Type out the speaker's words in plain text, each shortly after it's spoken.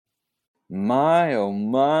My, oh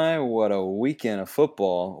my, what a weekend of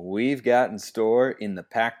football we've got in store in the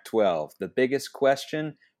Pac-12. The biggest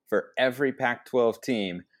question for every Pac-12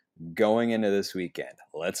 team going into this weekend.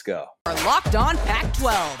 Let's go. Locked On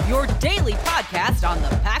Pac-12, your daily podcast on the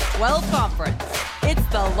Pac-12 Conference. It's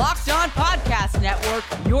the Locked On Podcast Network,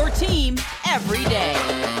 your team every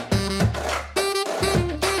day.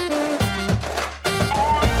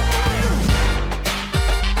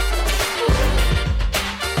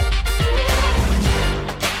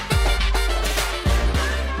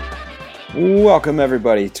 Welcome,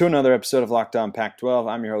 everybody, to another episode of Locked On Pac-12.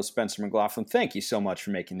 I'm your host, Spencer McLaughlin. Thank you so much for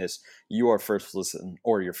making this your first listen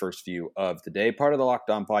or your first view of the day. Part of the Locked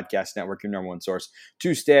On Podcast Network, your number one source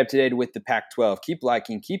to stay up to date with the Pac-12. Keep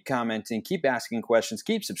liking, keep commenting, keep asking questions,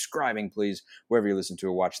 keep subscribing, please, wherever you listen to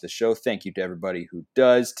or watch the show. Thank you to everybody who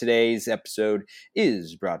does. Today's episode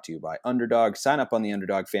is brought to you by Underdog. Sign up on the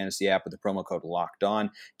Underdog Fantasy app with the promo code Locked On.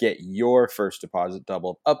 Get your first deposit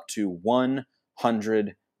doubled up to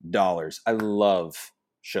 $100. I love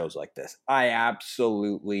shows like this. I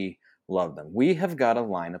absolutely love them. We have got a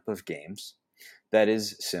lineup of games that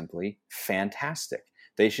is simply fantastic.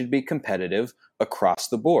 They should be competitive across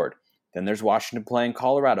the board. Then there's Washington playing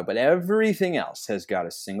Colorado, but everything else has got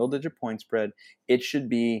a single-digit point spread. It should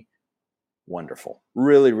be wonderful.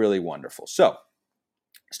 Really, really wonderful. So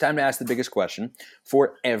it's time to ask the biggest question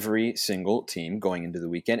for every single team going into the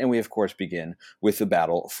weekend. And we, of course, begin with the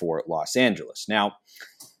battle for Los Angeles. Now,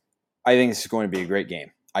 I think this is going to be a great game.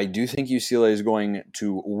 I do think UCLA is going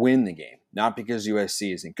to win the game, not because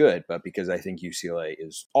USC isn't good, but because I think UCLA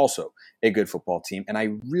is also a good football team. And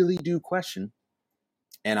I really do question,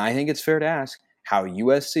 and I think it's fair to ask, how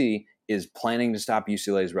USC is planning to stop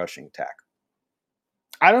UCLA's rushing attack.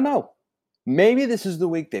 I don't know. Maybe this is the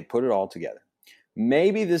week they put it all together.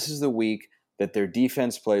 Maybe this is the week that their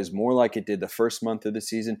defense plays more like it did the first month of the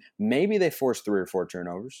season. Maybe they force 3 or 4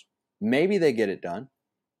 turnovers. Maybe they get it done.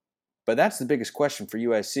 But that's the biggest question for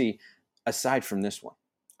USC aside from this one.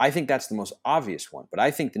 I think that's the most obvious one. But I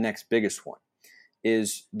think the next biggest one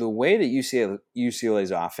is the way that UCLA's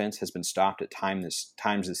offense has been stopped at times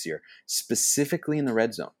this year, specifically in the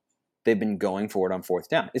red zone. They've been going for it on fourth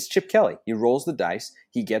down. It's Chip Kelly. He rolls the dice,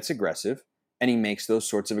 he gets aggressive, and he makes those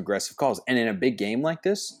sorts of aggressive calls. And in a big game like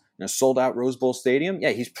this, in a sold-out Rose Bowl stadium,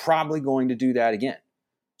 he's probably going to do that again.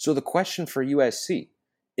 So the question for USC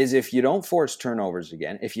is, if you don't force turnovers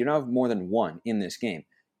again, if you don't have more than one in this game,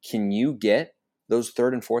 can you get those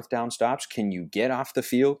third and fourth down stops? Can you get off the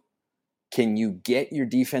field? Can you get your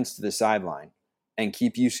defense to the sideline and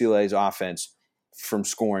keep UCLA's offense from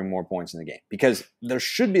scoring more points in the game? Because there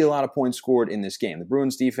should be a lot of points scored in this game. The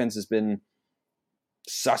Bruins defense has been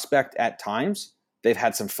suspect at times. They've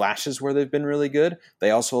had some flashes where they've been really good.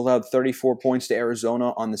 They also allowed 34 points to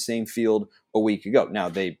Arizona on the same field a week ago. Now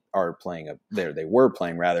they were playing an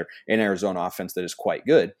Arizona offense that is quite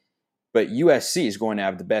good. But USC is going to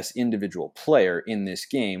have the best individual player in this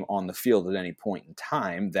game on the field at any point in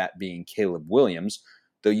time, that being Caleb Williams,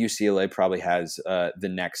 though UCLA probably has the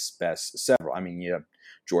next best several. I mean, you have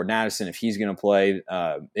Jordan Addison, if he's going to play,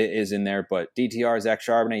 is in there. But DTR, Zach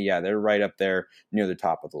Charbonnet, they're right up there near the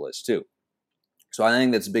top of the list too. So I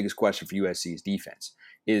think that's the biggest question for USC's defense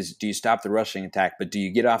is, do you stop the rushing attack, but do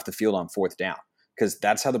you get off the field on fourth down? Because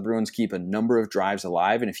that's how the Bruins keep a number of drives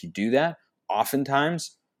alive. And if you do that,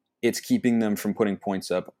 oftentimes it's keeping them from putting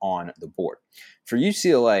points up on the board. For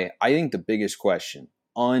UCLA, I think the biggest question,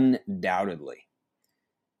 undoubtedly,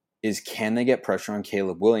 is can they get pressure on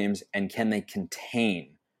Caleb Williams and can they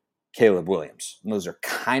contain Caleb Williams? And those are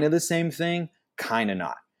kind of the same thing, kind of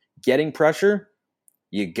not. Getting pressure,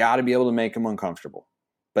 you got to be able to make him uncomfortable.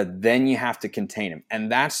 But then you have to contain him.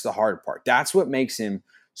 And that's the hard part. That's what makes him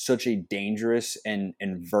such a dangerous and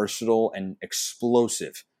versatile and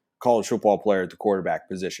explosive college football player at the quarterback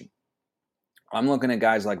position. I'm looking at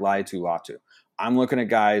guys like Laiatu Latu. I'm looking at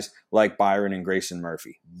guys like Byron and Grayson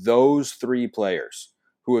Murphy. Those 3 players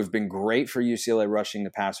who have been great for UCLA rushing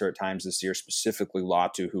the passer at times this year, specifically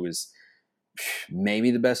Latu, who is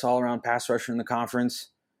maybe the best all-around pass rusher in the conference.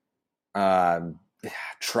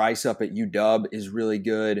 Trice up at UW is really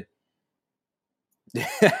good.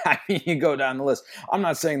 I mean, you go down the list. I'm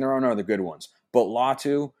not saying there aren't other good ones, but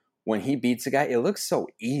Latu, when he beats a guy, it looks so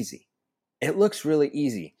easy. It looks really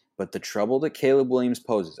easy. But the trouble that Caleb Williams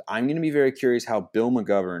poses, I'm going to be very curious how Bill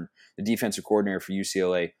McGovern, the defensive coordinator for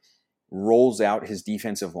UCLA, rolls out his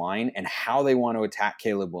defensive line and how they want to attack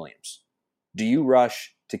Caleb Williams. Do you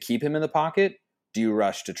rush to keep him in the pocket? Do you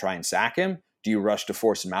rush to try and sack him? Do you rush to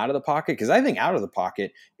force him out of the pocket? Because I think out of the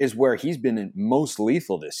pocket is where he's been most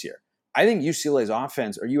lethal this year. I think UCLA's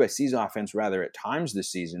offense, or USC's offense rather, at times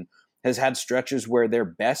this season has had stretches where their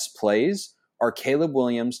best plays are Caleb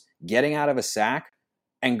Williams getting out of a sack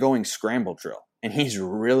and going scramble drill. And he's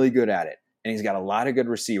really good at it. And he's got a lot of good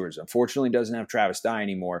receivers. Unfortunately, doesn't have Travis Dye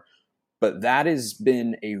anymore. But that has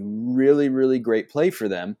been a really, really great play for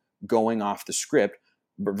them going off the script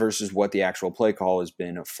versus what the actual play call has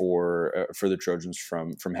been for the Trojans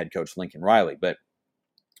from head coach Lincoln Riley. But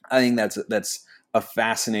I think that's a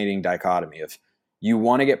fascinating dichotomy of you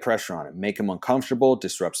want to get pressure on him, make him uncomfortable,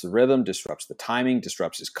 disrupts the rhythm, disrupts the timing,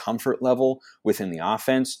 disrupts his comfort level within the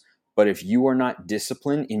offense. But if you are not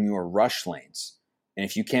disciplined in your rush lanes, and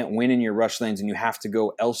if you can't win in your rush lanes and you have to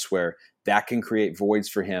go elsewhere, that can create voids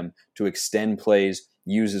for him to extend plays,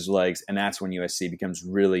 use his legs, and that's when USC becomes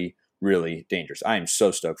really, really dangerous. I am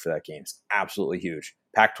so stoked for that game. It's absolutely huge.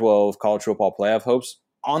 Pac-12 college football playoff hopes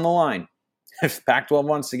on the line. If Pac-12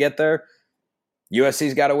 wants to get there,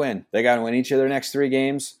 USC's got to win. They got to win each of their next 3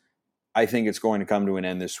 games. I think it's going to come to an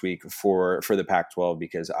end this week for the Pac-12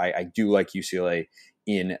 because I do like UCLA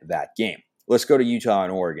in that game. Let's go to Utah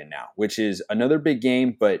and Oregon now, which is another big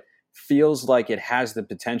game, but feels like it has the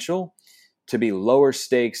potential to be lower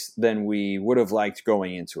stakes than we would have liked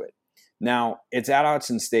going into it. Now, it's at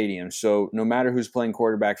Autzen Stadium, so no matter who's playing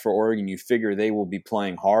quarterback for Oregon, you figure they will be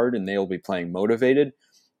playing hard and they will be playing motivated.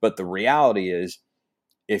 But the reality is,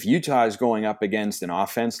 if Utah is going up against an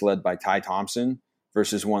offense led by Ty Thompson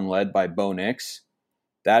versus one led by Bo Nix,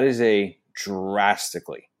 that is a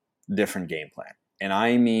drastically different game plan. And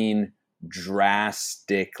I mean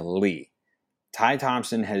drastically. Ty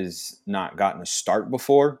Thompson has not gotten a start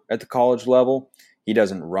before at the college level. He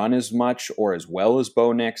doesn't run as much or as well as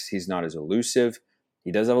Bo Nix. He's not as elusive.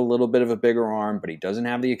 He does have a little bit of a bigger arm, but he doesn't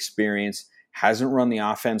have the experience, hasn't run the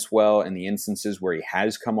offense well in the instances where he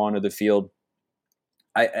has come onto the field.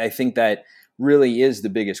 I think that really is the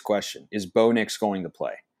biggest question. Is Bo Nix going to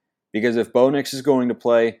play? Because if Bo Nix is going to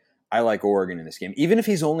play, I like Oregon in this game. Even if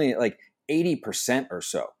he's only like 80% or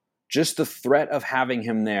so, just the threat of having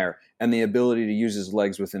him there and the ability to use his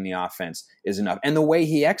legs within the offense is enough. And the way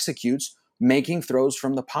he executes, making throws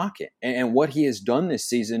from the pocket, and what he has done this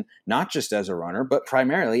season, not just as a runner, but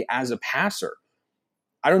primarily as a passer.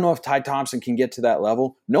 I don't know if Ty Thompson can get to that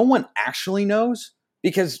level. No one actually knows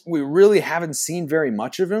because we really haven't seen very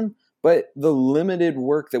much of him, but the limited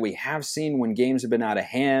work that we have seen when games have been out of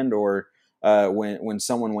hand or when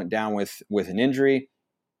someone went down with an injury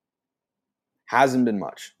hasn't been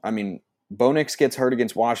much. I mean, Bo Nix gets hurt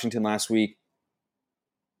against Washington last week.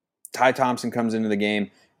 Ty Thompson comes into the game,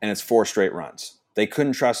 and it's 4 straight runs. They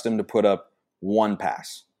couldn't trust him to put up one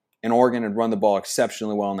pass. And Oregon had run the ball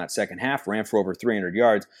exceptionally well in that second half, ran for over 300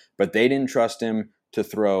 yards, but they didn't trust him to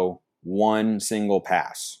throw one single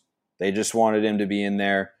pass. They just wanted him to be in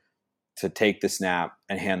there to take the snap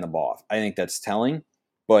and hand the ball off. I think that's telling,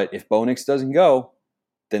 but if Bo Nix doesn't go,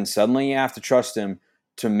 then suddenly you have to trust him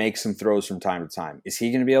to make some throws from time to time. Is he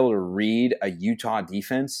going to be able to read a Utah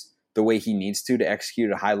defense the way he needs to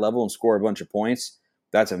execute at a high level and score a bunch of points?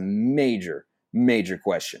 That's a major, major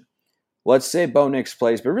question. Let's say Bo Nix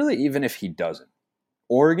plays, but really even if he doesn't,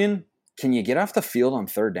 Oregon, can you get off the field on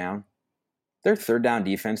third down? Their third down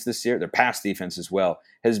defense this year, their pass defense as well,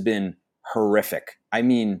 has been horrific. I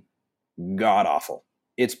mean, god-awful.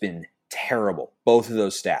 It's been terrible, both of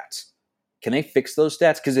those stats. Can they fix those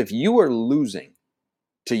stats? Because if you are losing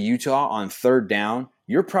to Utah on third down,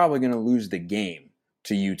 you're probably going to lose the game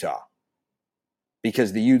to Utah.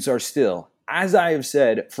 Because the Utes are still, as I have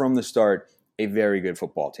said from the start, a very good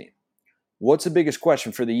football team. What's the biggest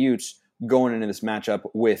question for the Utes going into this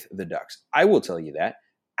matchup with the Ducks? I will tell you that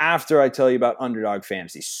after I tell you about Underdog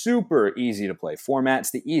Fantasy. Super easy to play format.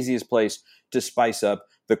 It's the easiest place to spice up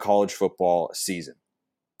the college football season.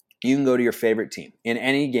 You can go to your favorite team in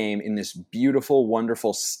any game in this beautiful,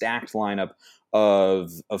 wonderful, stacked lineup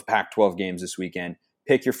of Pac-12 games this weekend.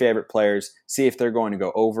 Pick your favorite players, see if they're going to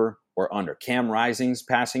go over or under. Cam Rising's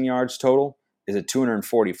passing yards total is at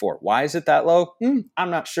 244. Why is it that low?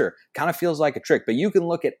 I'm not sure. Kind of feels like a trick, but you can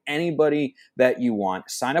look at anybody that you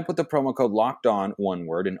want. Sign up with the promo code LOCKEDON, one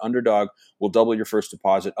word, and Underdog will double your first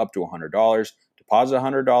deposit up to $100. Deposit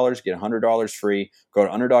 $100, get $100 free. Go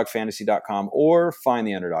to UnderdogFantasy.com or find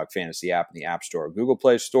the Underdog Fantasy app in the App Store or Google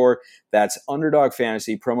Play Store. That's Underdog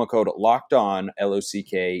Fantasy, promo code LOCKEDON,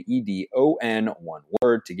 LOCKEDON, one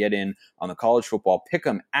word, to get in on the college football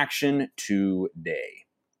pick'em action today.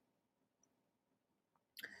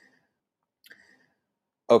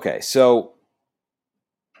 Okay, so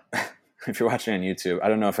if you're watching on YouTube, I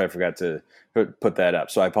don't know if I forgot to put that up,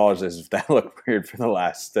 so I apologize if that looked weird for the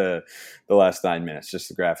last 9 minutes. Just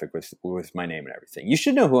the graphic with my name and everything. You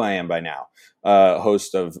should know who I am by now,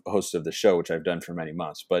 host of the show, which I've done for many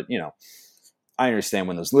months. But I understand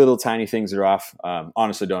when those little tiny things are off.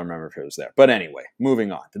 Honestly, don't remember if it was there. But anyway,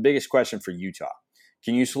 moving on. The biggest question for Utah.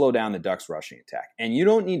 Can you slow down the Ducks' rushing attack? And you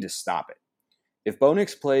don't need to stop it. If Bo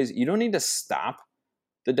Nix plays, you don't need to stop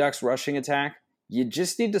the Ducks' rushing attack. You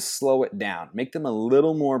just need to slow it down. Make them a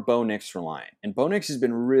little more Bo Nix reliant. And Bo Nix has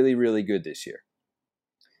been really, really good this year.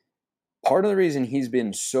 Part of the reason he's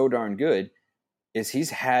been so darn good is he's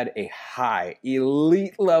had a high,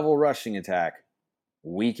 elite level rushing attack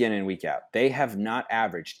week in and week out. They have not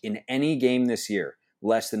averaged in any game this year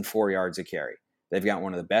less than 4 yards a carry. They've got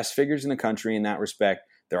one of the best figures in the country in that respect.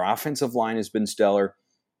 Their offensive line has been stellar.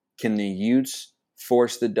 Can the Utes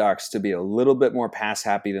force the Ducks to be a little bit more pass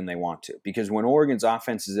happy than they want to? Because when Oregon's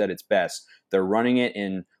offense is at its best, they're running it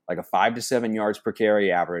in like a 5 to 7 yards per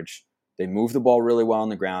carry average. They move the ball really well on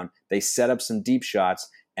the ground. They set up some deep shots,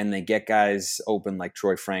 and they get guys open like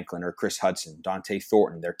Troy Franklin or Chris Hudson, Dante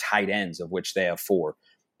Thornton. They're tight ends, of which they have 4.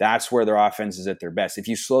 That's where their offense is at their best. If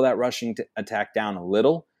you slow that rushing attack down a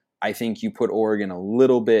little, I think you put Oregon a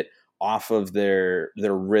little bit off of their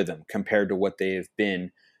rhythm compared to what they have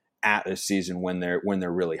been at this season when they're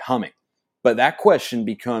really humming. But that question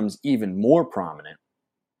becomes even more prominent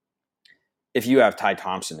if you have Ty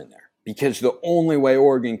Thompson in there. Because the only way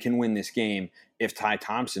Oregon can win this game if Ty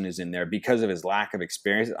Thompson is in there because of his lack of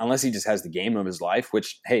experience, unless he just has the game of his life,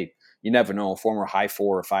 which, hey, you never know, a former high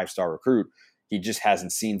 4 or 5-star recruit, he just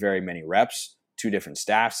hasn't seen very many reps. 2 different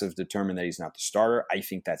staffs have determined that he's not the starter. I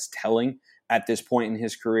think that's telling at this point in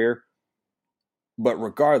his career. But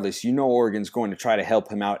regardless, you know Oregon's going to try to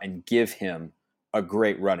help him out and give him a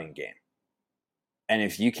great running game. And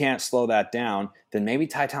if you can't slow that down, then maybe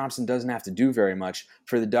Ty Thompson doesn't have to do very much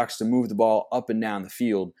for the Ducks to move the ball up and down the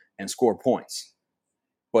field and score points.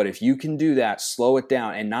 But if you can do that, slow it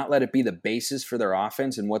down, and not let it be the basis for their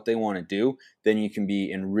offense and what they want to do, then you can be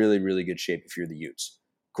in really, really good shape if you're the Utes.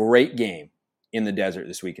 Great game in the desert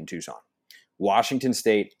this week in Tucson. Washington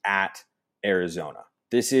State at Arizona.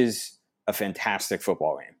 This is a fantastic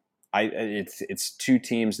football game. It's 2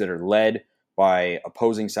 teams that are led by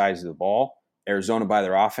opposing sides of the ball. Arizona by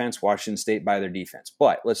their offense, Washington State by their defense.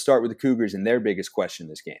 But let's start with the Cougars and their biggest question in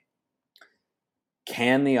this game.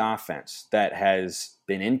 Can the offense that has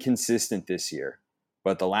been inconsistent this year,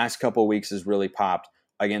 but the last couple of weeks has really popped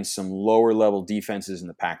against some lower level defenses in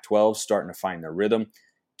the Pac-12, starting to find their rhythm,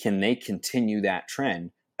 can they continue that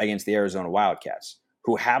trend against the Arizona Wildcats,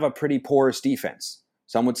 who have a pretty porous defense?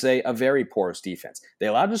 Some would say a very porous defense. They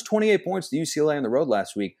allowed just 28 points to UCLA on the road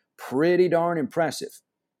last week. Pretty darn impressive.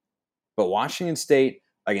 But Washington State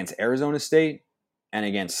against Arizona State and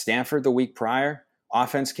against Stanford the week prior,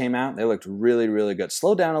 offense came out. They looked really, really good.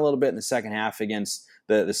 Slowed down a little bit in the second half against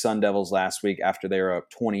the Sun Devils last week after they were up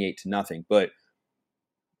 28-0. But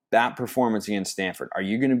that performance against Stanford, are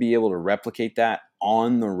you going to be able to replicate that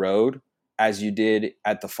on the road as you did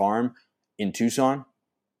at the Farm in Tucson?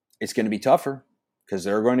 It's going to be tougher because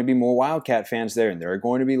there are going to be more Wildcat fans there, and they're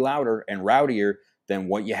going to be louder and rowdier than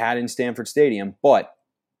what you had in Stanford Stadium. But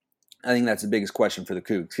I think that's the biggest question for the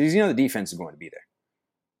Cougs because, the defense is going to be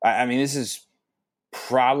there. I mean, this is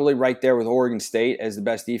probably right there with Oregon State as the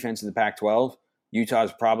best defense in the Pac-12. Utah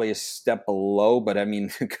is probably a step below, but I mean,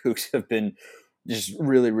 the Cougs have been just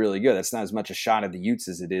really, really good. That's not as much a shot at the Utes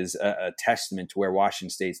as it is a testament to where Washington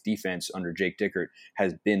State's defense under Jake Dickert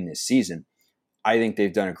has been this season. I think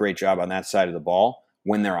they've done a great job on that side of the ball.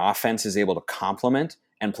 When their offense is able to complement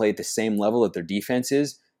and play at the same level that their defense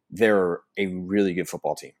is, they're a really good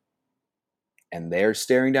football team. And they're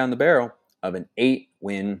staring down the barrel of an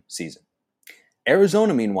 8-win season.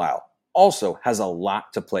 Arizona, meanwhile, also has a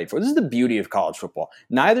lot to play for. This is the beauty of college football.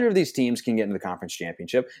 Neither of these teams can get into the conference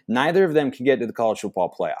championship. Neither of them can get into the college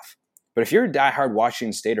football playoff. But if you're a diehard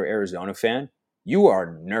Washington State or Arizona fan, you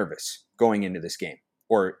are nervous going into this game.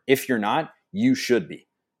 Or if you're not, you should be.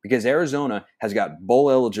 Because Arizona has got bowl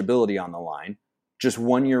eligibility on the line, just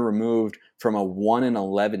 1 year removed from a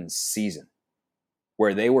 1-11 season,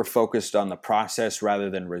 where they were focused on the process rather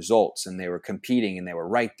than results, and they were competing, and they were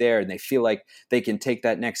right there, and they feel like they can take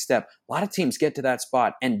that next step. A lot of teams get to that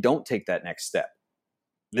spot and don't take that next step.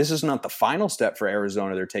 This is not the final step for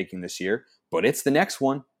Arizona they're taking this year, but it's the next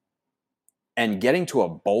one. And getting to a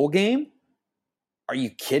bowl game? Are you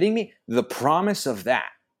kidding me? The promise of that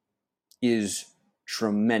is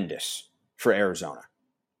tremendous for Arizona.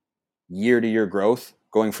 Year-to-year growth,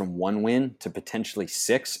 going from 1 win to potentially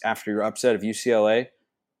 6 after your upset of UCLA.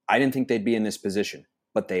 I didn't think they'd be in this position,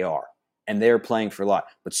 but they are. And they're playing for a lot.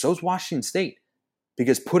 But so's Washington State.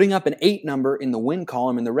 Because putting up an 8 number in the win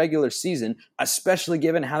column in the regular season, especially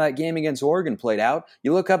given how that game against Oregon played out,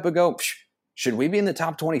 you look up and go, should we be in the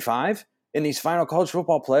top 25 in these final college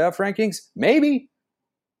football playoff rankings? Maybe.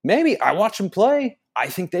 Maybe. I watch them play. I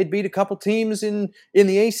think they'd beat a couple teams in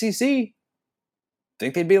the ACC. I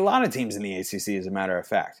think they'd beat a lot of teams in the ACC, as a matter of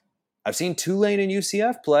fact. I've seen Tulane and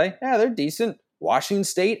UCF play. Yeah, they're decent. Washington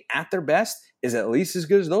State, at their best, is at least as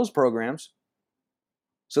good as those programs.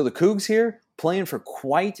 So the Cougs here playing for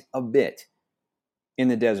quite a bit in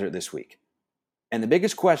the desert this week. And the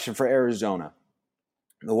biggest question for Arizona,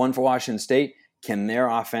 the one for Washington State, can their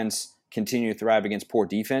offense continue to thrive against poor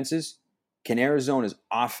defenses? Can Arizona's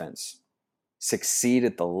offense succeed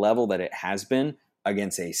at the level that it has been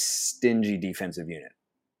against a stingy defensive unit?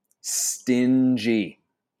 Stingy.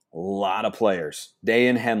 A lot of players. Day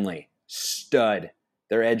and Henley, stud.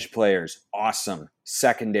 Their edge players, awesome.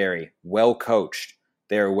 Secondary, well coached.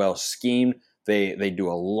 They are well schemed. They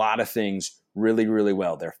do a lot of things really, really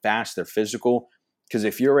well. They're fast. They're physical. Because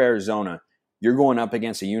if you're Arizona, you're going up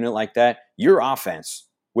against a unit like that. Your offense,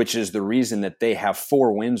 which is the reason that they have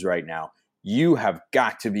 4 wins right now, you have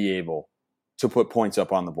got to be able to put points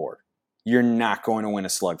up on the board. You're not going to win a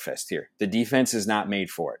slugfest here. The defense is not made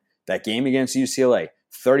for it. That game against UCLA,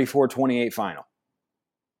 34-28 final.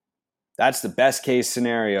 That's the best case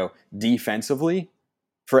scenario defensively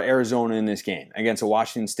for Arizona in this game against a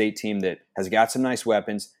Washington State team that has got some nice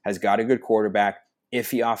weapons, has got a good quarterback,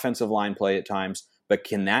 iffy offensive line play at times, but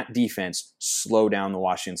can that defense slow down the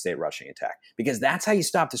Washington State rushing attack? Because that's how you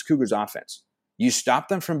stop this Cougars offense. You stop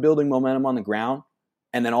them from building momentum on the ground,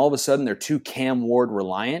 and then all of a sudden they're too Cam Ward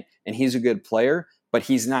reliant, and he's a good player, but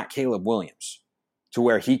he's not Caleb Williams to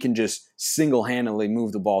where he can just single-handedly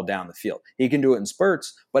move the ball down the field. He can do it in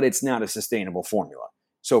spurts, but it's not a sustainable formula.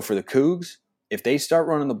 So for the Cougs, if they start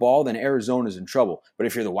running the ball, then Arizona's in trouble. But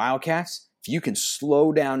if you're the Wildcats, if you can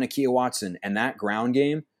slow down Nakia Watson and that ground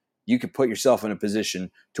game, you could put yourself in a position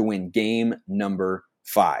to win game number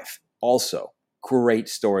 5. Also, great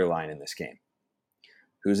storyline in this game.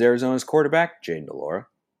 Who's Arizona's quarterback? Jayden de Laura.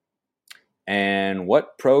 And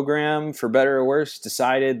what program, for better or worse,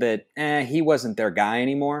 decided that he wasn't their guy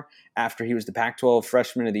anymore after he was the Pac-12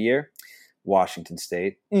 Freshman of the Year? Washington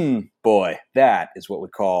State. Boy, that is what we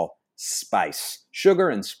call spice. Sugar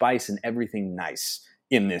and spice and everything nice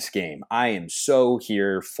in this game. I am so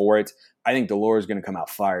here for it. I think de Laura is going to come out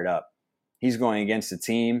fired up. He's going against a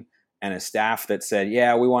team and a staff that said,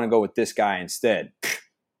 yeah, we want to go with this guy instead.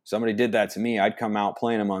 Somebody did that to me. I'd come out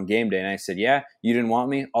playing them on game day, and I said, yeah, you didn't want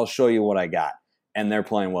me? I'll show you what I got. And they're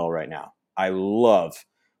playing well right now. I love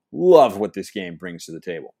what this game brings to the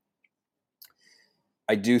table.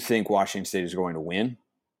 I do think Washington State is going to win.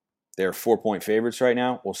 They're 4-point favorites right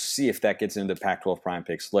now. We'll see if that gets into the Pac-12 prime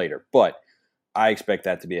picks later. But I expect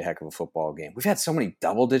that to be a heck of a football game. We've had so many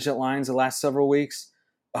double-digit lines the last several weeks.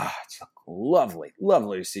 It's lovely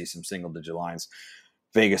to see some single-digit lines.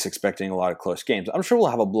 Vegas expecting a lot of close games. I'm sure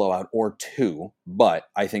we'll have a blowout or 2, but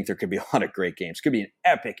I think there could be a lot of great games. Could be an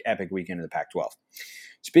epic weekend in the Pac-12.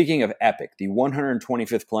 Speaking of epic, the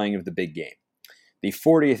 125th playing of the big game, the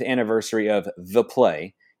 40th anniversary of The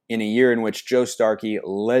Play, in a year in which Joe Starkey,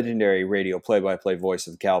 legendary radio play-by-play voice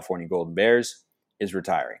of the California Golden Bears, is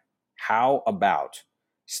retiring. How about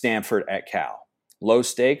Stanford at Cal? Low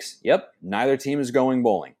stakes? Yep, neither team is going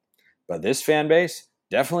bowling. But this fan base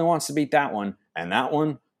definitely wants to beat that one, and that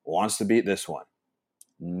one wants to beat this one.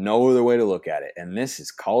 No other way to look at it. And this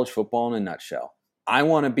is college football in a nutshell. I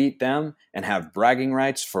want to beat them and have bragging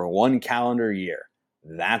rights for 1 calendar year.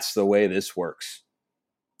 That's the way this works.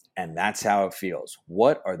 And that's how it feels.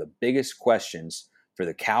 What are the biggest questions for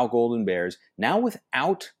the Cal Golden Bears, now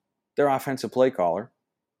without their offensive play caller,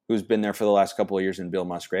 who's been there for the last couple of years in Bill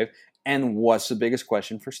Musgrave, and what's the biggest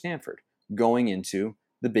question for Stanford going into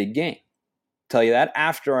the big game? Tell you that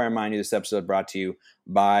after I remind you this episode brought to you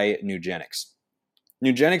by Nugenix.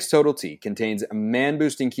 Nugenix Total T contains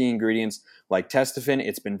man-boosting key ingredients like Testofen.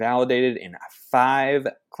 It's been validated in 5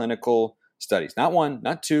 clinical studies. Not 1,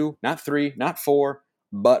 not 2, not 3, not 4,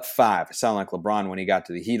 but 5. I sound like LeBron when he got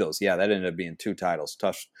to the Heatles. Yeah, that ended up being 2 titles.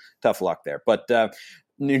 Tough luck there. But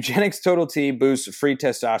Nugenix Total T boosts free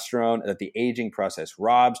testosterone that the aging process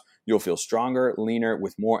robs. You'll feel stronger, leaner,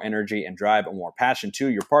 with more energy and drive and more passion too.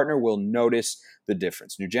 Your partner will notice the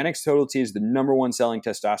difference. Nugenix Total T is the #1 selling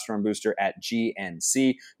testosterone booster at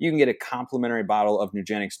GNC. You can get a complimentary bottle of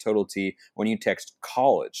Nugenix Total T when you text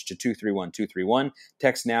COLLEGE to 231231.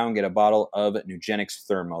 Text now and get a bottle of Nugenix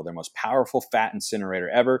Thermo, their most powerful fat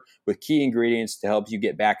incinerator ever, with key ingredients to help you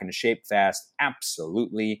get back into shape fast,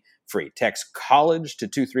 absolutely free. Text COLLEGE to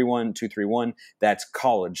 231231. That's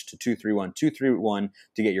COLLEGE to 231231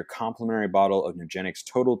 to get your complimentary bottle of Nugenix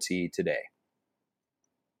Total T today.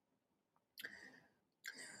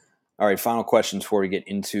 All right, final questions before we get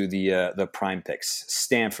into the prime picks.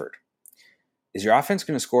 Stanford, is your offense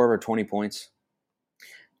going to score over 20 points?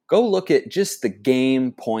 Go look at just the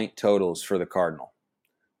game point totals for the Cardinal.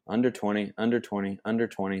 Under 20, under 20, under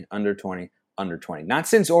 20, under 20, under 20. Not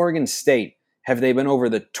since Oregon State have they been over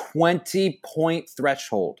the 20-point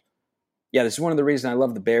threshold. Yeah, this is one of the reasons I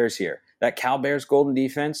love the Bears here. That Cal Bears Golden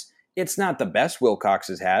defense, it's not the best Wilcox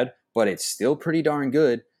has had, but it's still pretty darn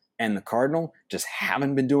good. And the Cardinal just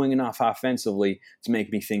haven't been doing enough offensively to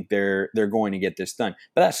make me think they're going to get this done.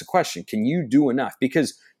 But that's the question. Can you do enough?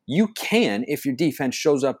 Because you can, if your defense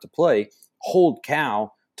shows up to play, hold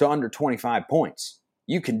Cal to under 25 points.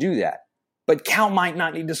 You can do that. But Cal might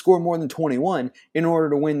not need to score more than 21 in order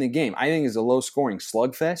to win the game. I think it's a low-scoring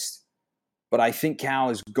slugfest, but I think Cal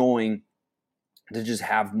is going to just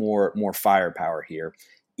have more firepower here.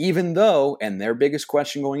 Even though, and their biggest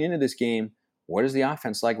question going into this game, what is the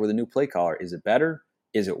offense like with a new play caller? Is it better?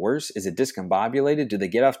 Is it worse? Is it discombobulated? Do they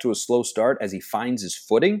get off to a slow start as he finds his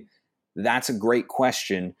footing? That's a great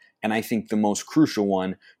question, and I think the most crucial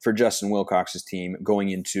one for Justin Wilcox's team going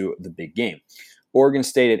into the big game. Oregon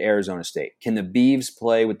State at Arizona State. Can the Beavs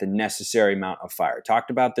play with the necessary amount of fire?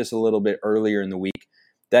 Talked about this a little bit earlier in the week.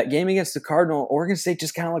 That game against the Cardinal, Oregon State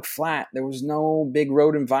just kind of looked flat. There was no big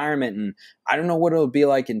road environment, and I don't know what it'll be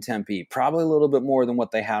like in Tempe. Probably a little bit more than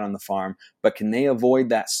what they had on the farm, but can they avoid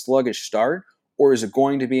that sluggish start? Or is it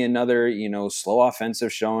going to be another, slow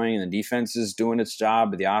offensive showing and the defense is doing its job,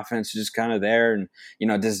 but the offense is just kind of there? And,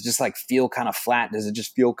 does it just feel kind of flat? Does it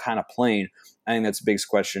just feel kind of plain? I think that's the biggest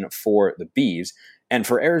question for the Beavs. And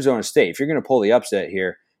for Arizona State, if you're going to pull the upset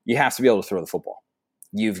here, you have to be able to throw the football.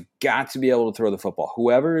 You've got to be able to throw the football.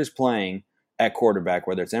 Whoever is playing at quarterback,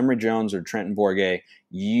 whether it's Emory Jones or Trenton Bourguet,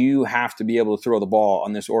 you have to be able to throw the ball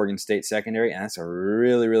on this Oregon State secondary, and that's a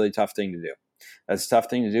really, really tough thing to do. That's a tough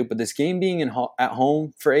thing to do. But this game being at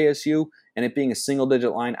home for ASU and it being a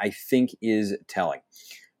single-digit line, I think is telling.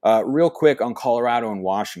 Real quick on Colorado and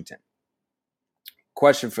Washington.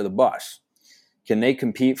 Question for the Buffs. Can they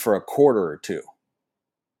compete for a quarter or two?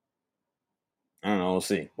 I don't know. We'll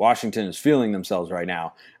see. Washington is feeling themselves right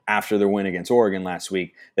now after their win against Oregon last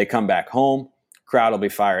week. They come back home. Crowd will be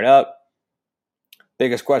fired up.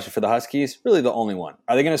 Biggest question for the Huskies, really the only one.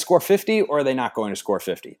 Are they going to score 50 or are they not going to score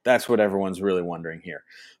 50? That's what everyone's really wondering here.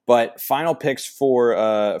 But final picks for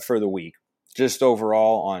the week, just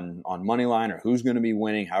overall on money line or who's going to be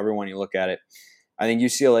winning, however you look at it. I think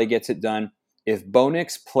UCLA gets it done. If Bo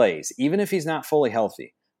Nix plays, even if he's not fully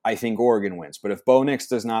healthy, I think Oregon wins. But if Bo Nix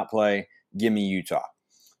does not play, give me Utah.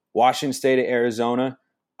 Washington State at Arizona.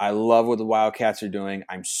 I love what the Wildcats are doing.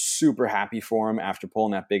 I'm super happy for them after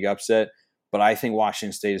pulling that big upset. But I think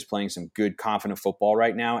Washington State is playing some good, confident football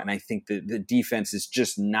right now, and I think the defense is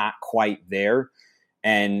just not quite there.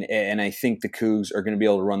 And I think the Cougs are going to be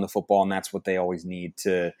able to run the football, and that's what they always need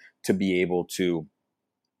to be able to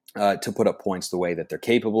put up points the way that they're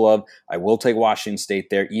capable of. I will take Washington State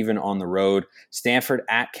there, even on the road. Stanford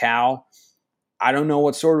at Cal. I don't know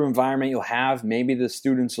what sort of environment you'll have. Maybe the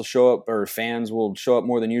students will show up or fans will show up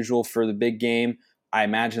more than usual for the big game. I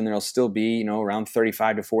imagine there'll still be, around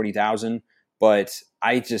 35 to 40,000. But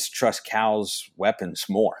I just trust Cal's weapons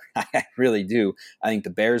more. I really do. I think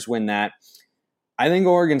the Bears win that. I think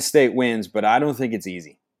Oregon State wins, but I don't think it's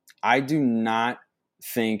easy. I do not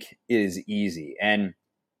think it is easy. And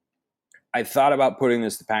I thought about putting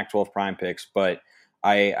this to Pac-12 Prime Picks, but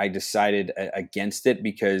I decided against it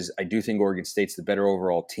because I do think Oregon State's the better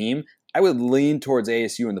overall team. I would lean towards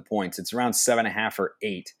ASU in the points. It's around 7.5 or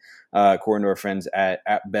 8, according to our friends at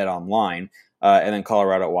Bet Online. And then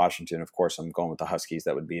Colorado at Washington, of course, I'm going with the Huskies.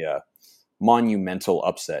 That would be a monumental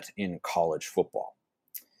upset in college football.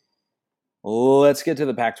 Let's get to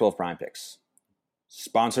the Pac-12 Prime Picks.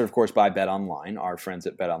 Sponsored, of course, by Bet Online. Our friends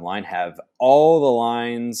at Bet Online have all the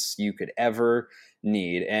lines you could ever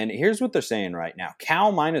need. And here's what they're saying right now.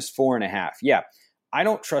 Cal minus 4.5. Yeah, I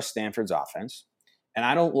don't trust Stanford's offense, and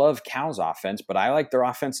I don't love Cal's offense, but I like their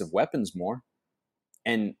offensive weapons more.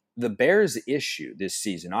 And the Bears' issue this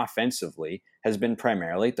season offensively has been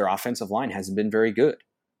primarily their offensive line hasn't been very good.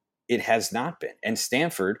 It has not been. And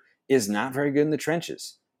Stanford is not very good in the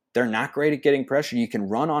trenches. They're not great at getting pressure. You can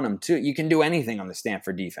run on them too. You can do anything on the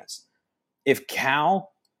Stanford defense. If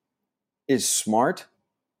Cal is smart,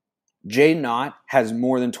 Jay Knott has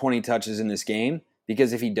more than 20 touches in this game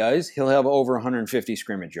because if he does, he'll have over 150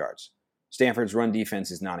 scrimmage yards. Stanford's run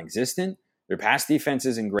defense is non-existent. Their pass defense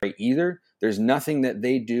isn't great either. There's nothing that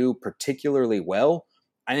they do particularly well.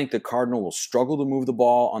 I think the Cardinal will struggle to move the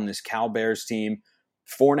ball on this Cal Bears team.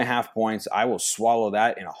 4.5 points. I will swallow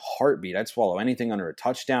that in a heartbeat. I'd swallow anything under a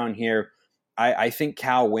touchdown here. I think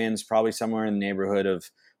Cal wins probably somewhere in the neighborhood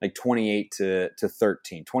of like 28 to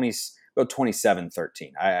 13,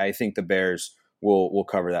 27-13. I think the Bears will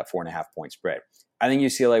cover that 4.5 point spread. I think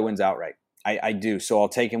UCLA wins outright. I do. So I'll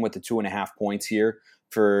take him with the 2.5 points here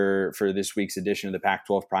for this week's edition of the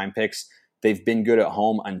Pac-12 Prime Picks. They've been good at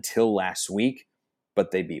home until last week,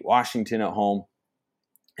 but they beat Washington at home,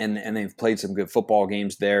 and they've played some good football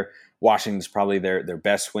games there. Washington's probably their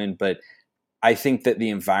best win, but I think that the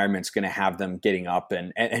environment's going to have them getting up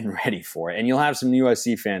and ready for it. And you'll have some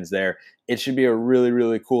USC fans there. It should be a really,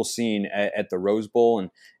 really cool scene at the Rose Bowl, and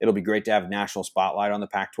it'll be great to have national spotlight on the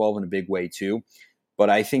Pac-12 in a big way too. But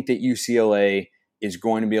I think that UCLA is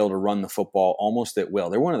going to be able to run the football almost at will.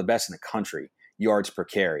 They're one of the best in the country, yards per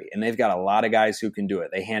carry, and they've got a lot of guys who can do it.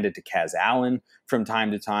 They hand it to Kaz Allen from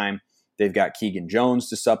time to time. They've got Keegan Jones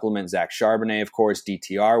to supplement Zach Charbonnet, of course,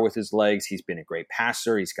 DTR with his legs. He's been a great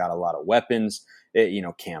passer. He's got a lot of weapons.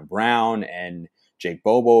 Cam Brown and Jake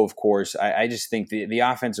Bobo, of course. I just think the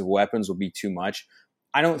offensive weapons will be too much.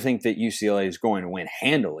 I don't think that UCLA is going to win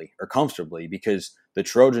handily or comfortably because the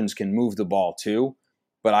Trojans can move the ball too.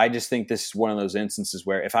 But I just think this is one of those instances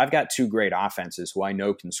where if I've got two great offenses who I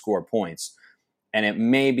know can score points, and it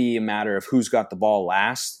may be a matter of who's got the ball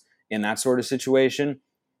last in that sort of situation,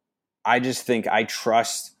 I just think I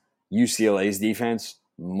trust UCLA's defense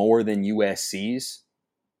more than USC's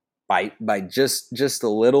by just a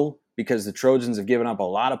little, because the Trojans have given up a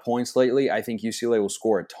lot of points lately. I think UCLA will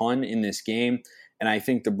score a ton in this game, and I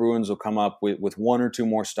think the Bruins will come up with one or two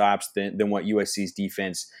more stops than what USC's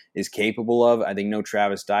defense is capable of. I think no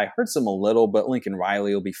Travis Dye hurts them a little, but Lincoln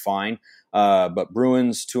Riley will be fine. But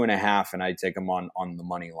Bruins 2.5, and I'd take them on the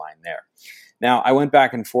money line there. Now, I went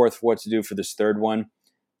back and forth what to do for this third one.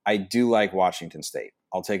 I do like Washington State.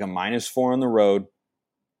 I'll take a -4 on the road.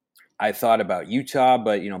 I thought about Utah,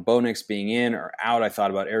 but Bo Nix being in or out, I thought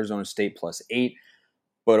about Arizona State +8.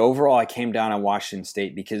 But overall, I came down on Washington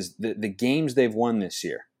State because the games they've won this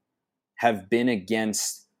year have been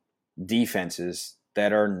against defenses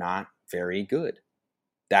that are not very good.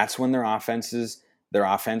 That's when their offense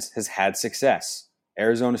has had success.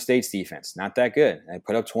 Arizona State's defense, not that good. They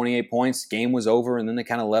put up 28 points, game was over, and then they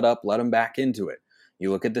kind of let them back into it. You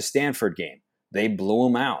look at the Stanford game. They blew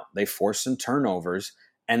them out. They forced some turnovers,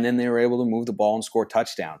 and then they were able to move the ball and score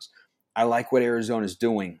touchdowns. I like what Arizona's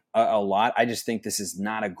doing a lot. I just think this is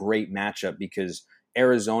not a great matchup because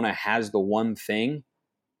Arizona has the one thing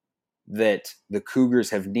that the Cougars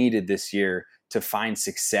have needed this year to find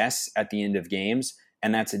success at the end of games,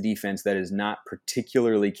 and that's a defense that is not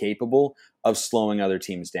particularly capable of slowing other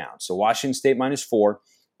teams down. So Washington State -4.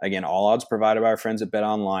 Again, all odds provided by our friends at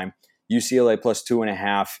BetOnline. UCLA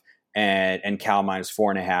 +2.5. And Cal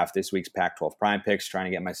 -4.5 this week's Pac-12 Prime Picks, trying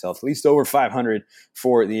to get myself at least over 500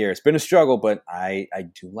 for the year. It's been a struggle, but I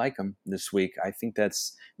do like them this week. I think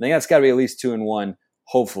that's got to be at least 2-1,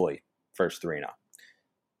 hopefully, first 3-0.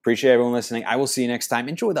 Appreciate everyone listening. I will see you next time.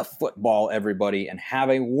 Enjoy the football, everybody, and have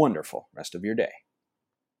a wonderful rest of your day.